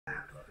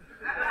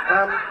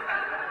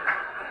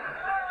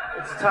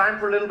It's time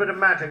for a little bit of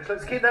magic. So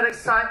let's keep that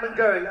excitement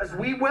going as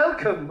we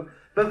welcome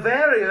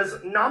Bavaria's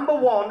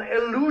 #1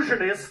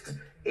 illusionist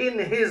in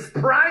his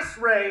price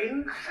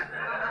range.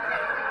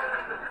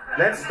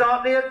 Let's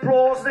start the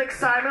applause and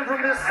excitement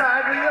from this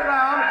side. Bring it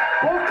around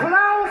for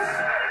Klause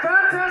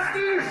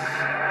Fantastiche.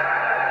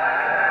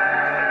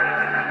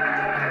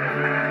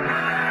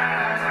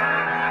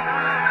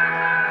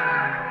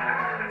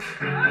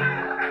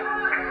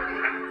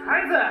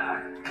 Hi there.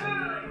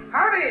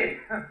 Howdy.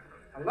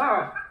 Hello.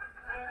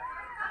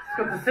 It's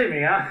good to see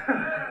me, huh?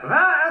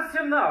 Well, as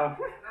you know,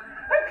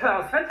 I'm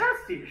Klause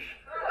Fantastiche.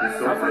 It's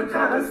so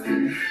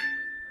fantastic.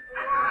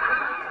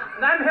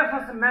 And I'm here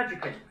for some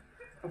magicking.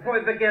 Before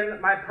we begin,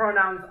 my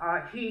pronouns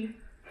are he,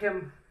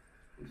 him,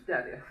 and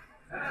steady.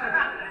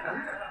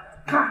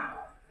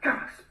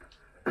 Gasp.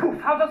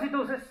 Poof. How does he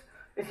do this?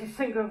 Is he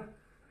single?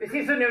 Is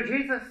he the new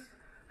Jesus?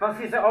 Was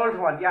he the old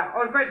one? Yeah,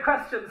 all great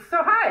questions.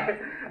 So hi,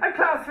 I'm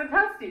Klause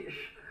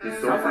Fantastiche.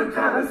 It's so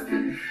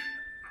fantastic.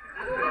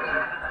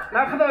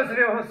 Now, for those of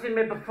you who've seen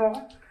me before,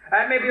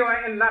 maybe you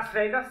were in Las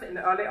Vegas in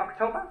early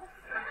October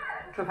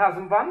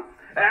 2001.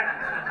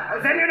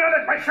 Then you know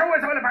that my show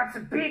is all about the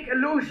big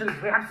illusions.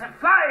 We have the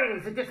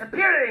flying, the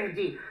disappearing,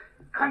 the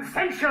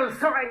consensual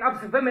soaring of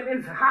the women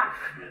in the heart.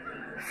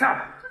 So,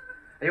 are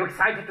you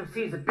excited to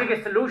see the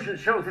biggest illusion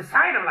show this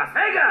side of Las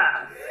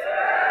Vegas?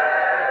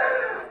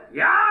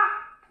 Yeah?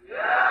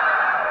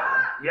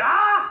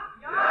 Yeah?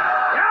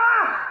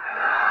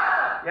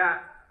 Yeah,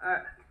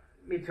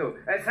 me too.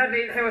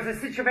 Sadly, there was a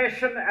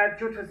situation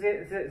due to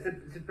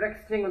the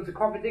Brexiting and the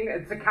COVIDing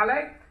at the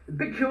Calais, the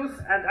big queues,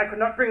 and I could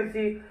not bring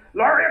the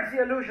lorry of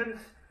the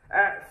illusions,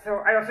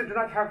 so I also do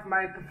not have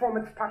my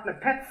performance partner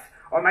pets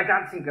or my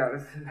dancing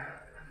girls.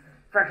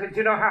 Frankly, do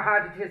you know how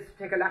hard it is to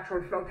take a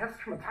lateral flow test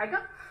from a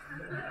tiger?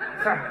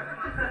 So,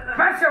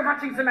 whilst you're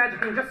watching the magic,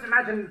 just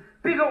imagine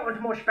bigger and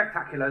more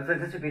spectacular, then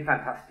this would be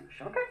fantastic,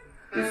 okay?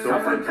 It's so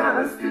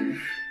fantastic.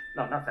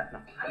 No, not that, no.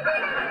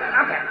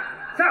 Okay,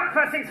 so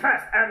first things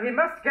first, we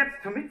must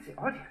get to meet the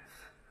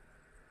audience.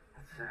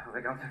 That's how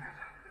we got to it.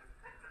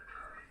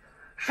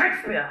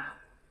 Shakespeare!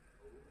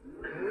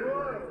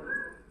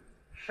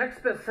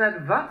 Shakespeare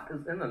said, what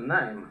is in a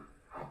name?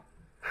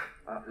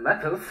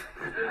 Letters.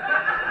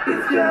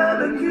 It's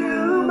getting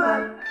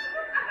human.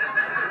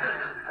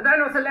 And I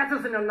know the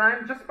letters in your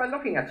name just by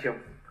looking at you.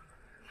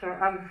 So,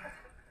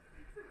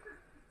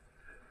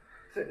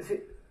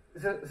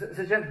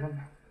 the gentleman.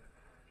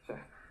 So,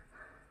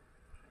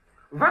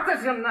 what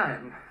is your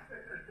name?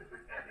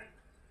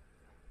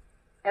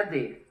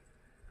 Eddie.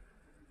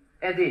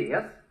 Eddie,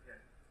 yes?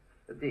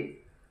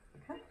 Eddie.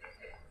 Okay.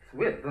 It's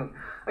weird.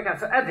 Okay,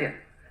 so Eddie.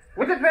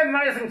 Would it be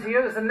amazing to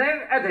you if the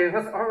name Eddie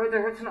was already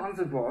written on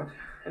the board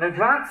in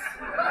advance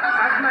of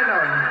my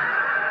knowing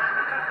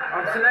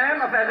of the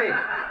name of Eddie?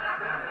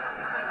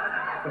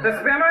 Would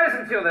this be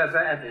amazing to you there,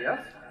 Sir Eddie,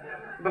 yes?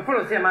 Before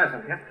it's the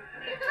amazing, yeah?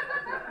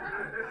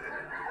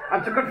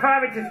 And to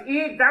confirm, it is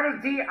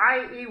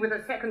E-double-D-I-E with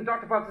a second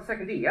dot above the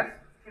second E, yes?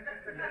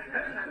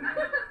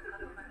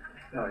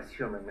 No, it's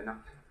humoring me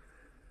not.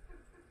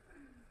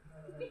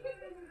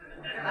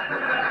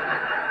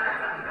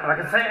 Well, I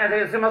can say,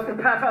 Eddie, is you must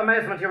prepare for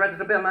amazement. You ready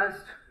to be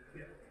amazed?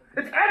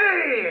 It's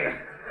Eddie!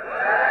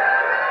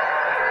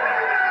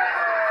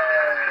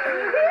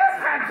 It's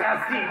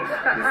fantastic!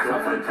 It's so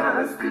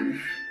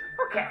fantastic.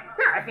 Okay,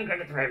 yeah, I think I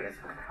get to this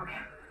one. Okay.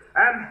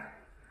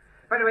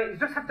 By the way, you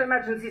just have to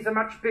imagine these are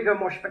much bigger,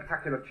 more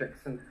spectacular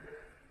tricks, and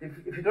if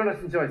you do not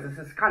enjoy this,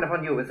 it's kind of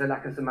on you, it's a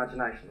lack of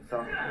imagination,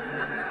 so...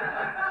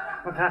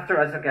 But after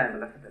us, again, a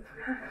little bit.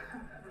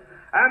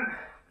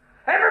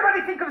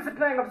 Everybody think of the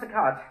playing of the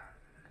card.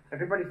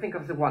 Everybody think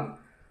of the one.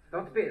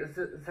 Don't be...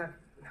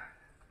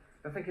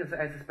 Don't think it's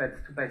the ace of spades,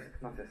 it's too basic,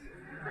 not this.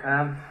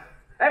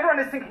 Everyone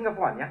is thinking of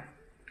one, yeah?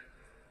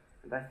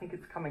 And I think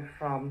it's coming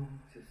from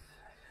this...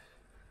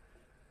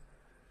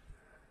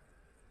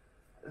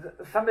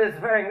 Somebody's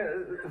wearing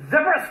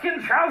zebra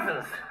skin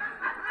trousers.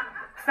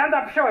 Stand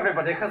up, show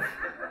everybody, because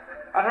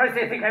otherwise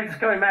they think I'm just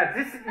going mad.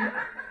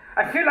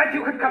 I feel like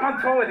you could come on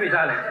tour with me,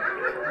 darling.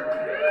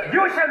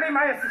 You shall be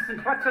my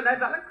assistant. What's your name,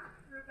 darling?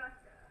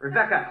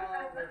 Rebecca.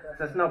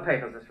 There's no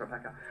papers, it's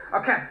Rebecca.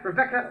 Okay,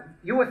 Rebecca,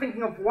 you were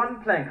thinking of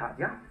one playing card,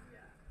 yeah?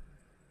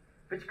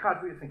 Which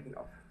card were you thinking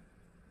of?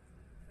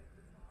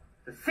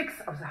 The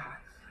 6 of the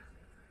hearts.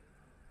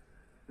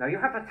 Now you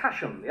have a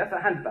tashum, yes, a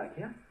handbag,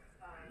 yeah?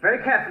 Very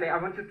carefully, I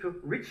want you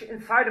to reach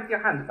inside of your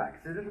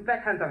handbag. There's a little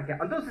back handbag here.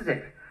 Undo the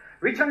zip.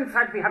 Reach on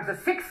inside, we have the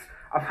 6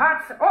 of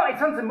hearts. Oh,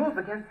 it's on the move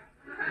again.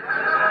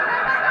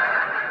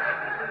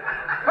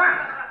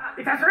 Ah,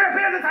 it has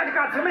reappeared inside the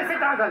card, so sit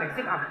down, darling,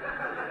 sit down.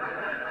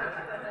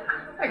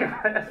 Okay.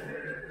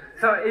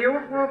 So, you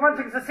were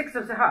wanting the 6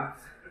 of the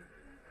hearts.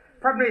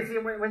 Problem is,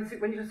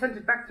 when you sent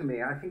it back to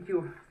me, I think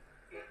you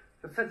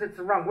sent it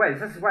the wrong way.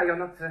 This is why you're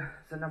not the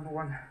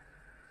 #1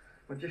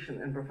 magician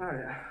in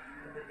Bavaria.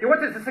 You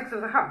wanted the 6 of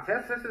the hearts,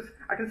 yes?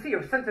 I can see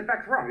you've sent it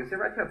back wrong. You see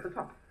right here at the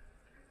top.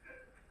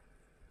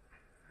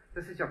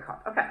 This is your card.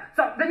 Okay,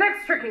 so the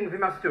next tricking we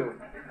must do.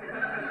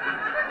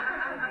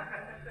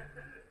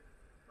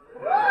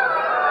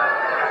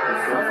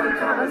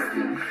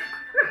 Fantastiche.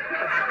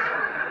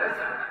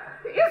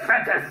 It's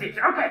fantastic.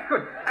 Okay,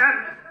 good.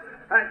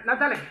 Now,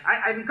 darling,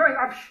 I'm going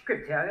off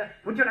script here.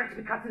 Would you like to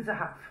be cut into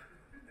half?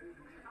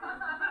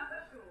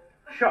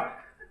 Sure.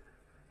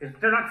 You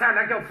do not sound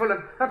like you're full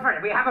of... Don't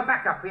worry, we have a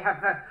backup. We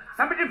have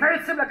somebody in very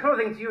similar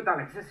clothing to you,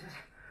 darling.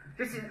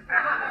 This is...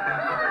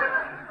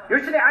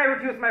 Usually I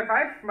would use my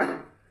wife, my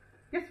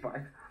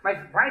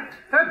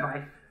third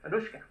wife,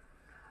 Anushka.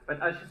 But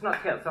she's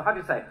not here, so how do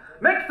you say?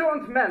 Möchte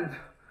und mend.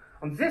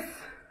 Und this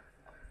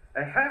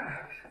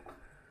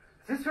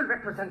will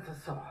represent the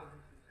soul.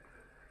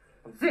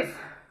 And this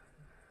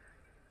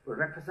will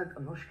represent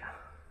Anushka.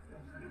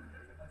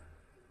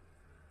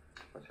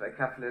 Watch very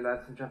carefully,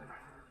 ladies and gentlemen.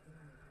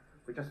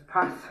 We just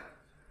pass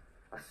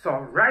a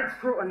saw right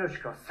through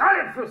Anushka,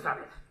 solid through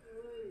solid.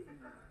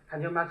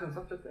 Can you imagine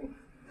such a thing?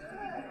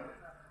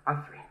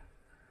 On 3.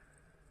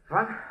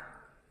 1,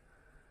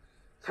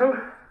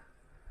 2.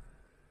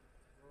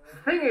 The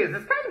thing is,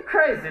 it's kind of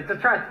crazy to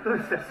try to do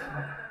this.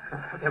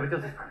 Okay, we do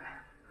this one.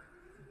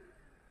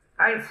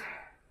 1, 2.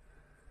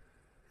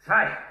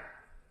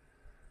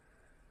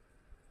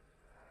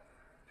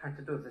 Trying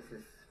to do this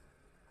is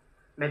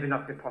maybe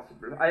not be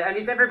possible. I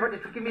need everybody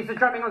to give me the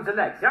drumming on the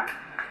legs, yeah?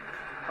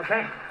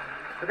 Okay?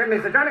 So give me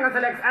the drumming on the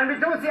legs, and we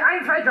do the 1,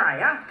 2, 3,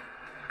 yeah?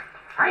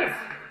 1, 2.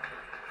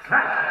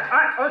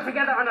 Alright, all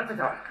together on the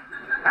door.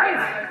 1, 2,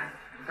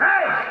 3.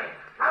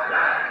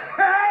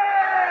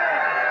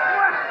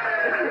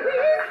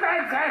 It's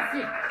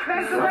fantastic.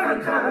 So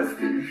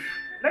fantastisch.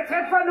 Let's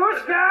head for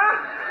Anushka.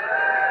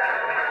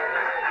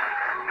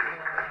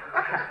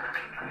 Okay.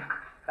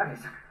 That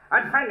is.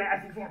 And finally, I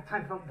think we have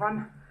time for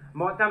one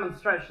more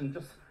demonstration.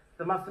 Just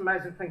the most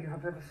amazing thing you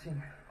have ever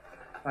seen,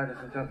 ladies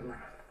and gentlemen.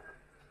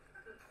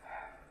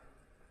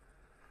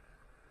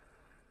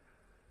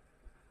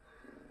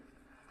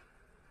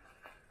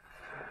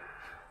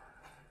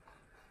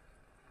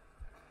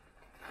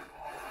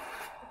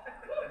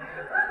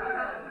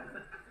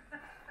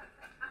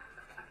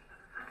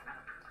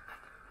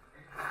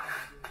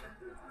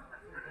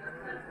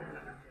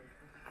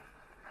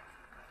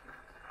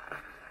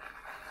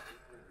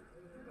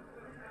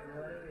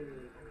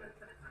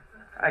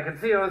 I can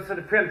see you sort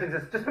of preempting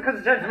this. Just because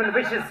a gentleman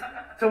wishes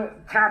to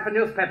tear up a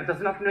newspaper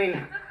does not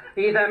mean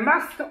he either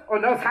must or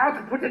knows how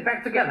to put it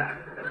back together.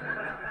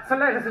 So,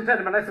 ladies and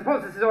gentlemen, I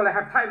suppose this is all I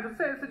have time to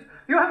say. Is that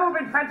you have all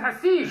been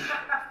fantastique.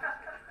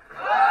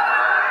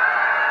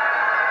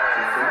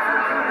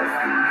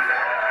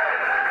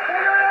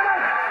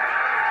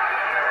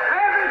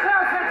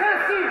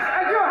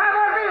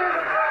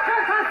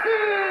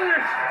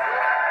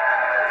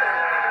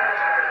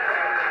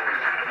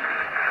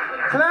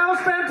 Klause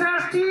Fantastiche!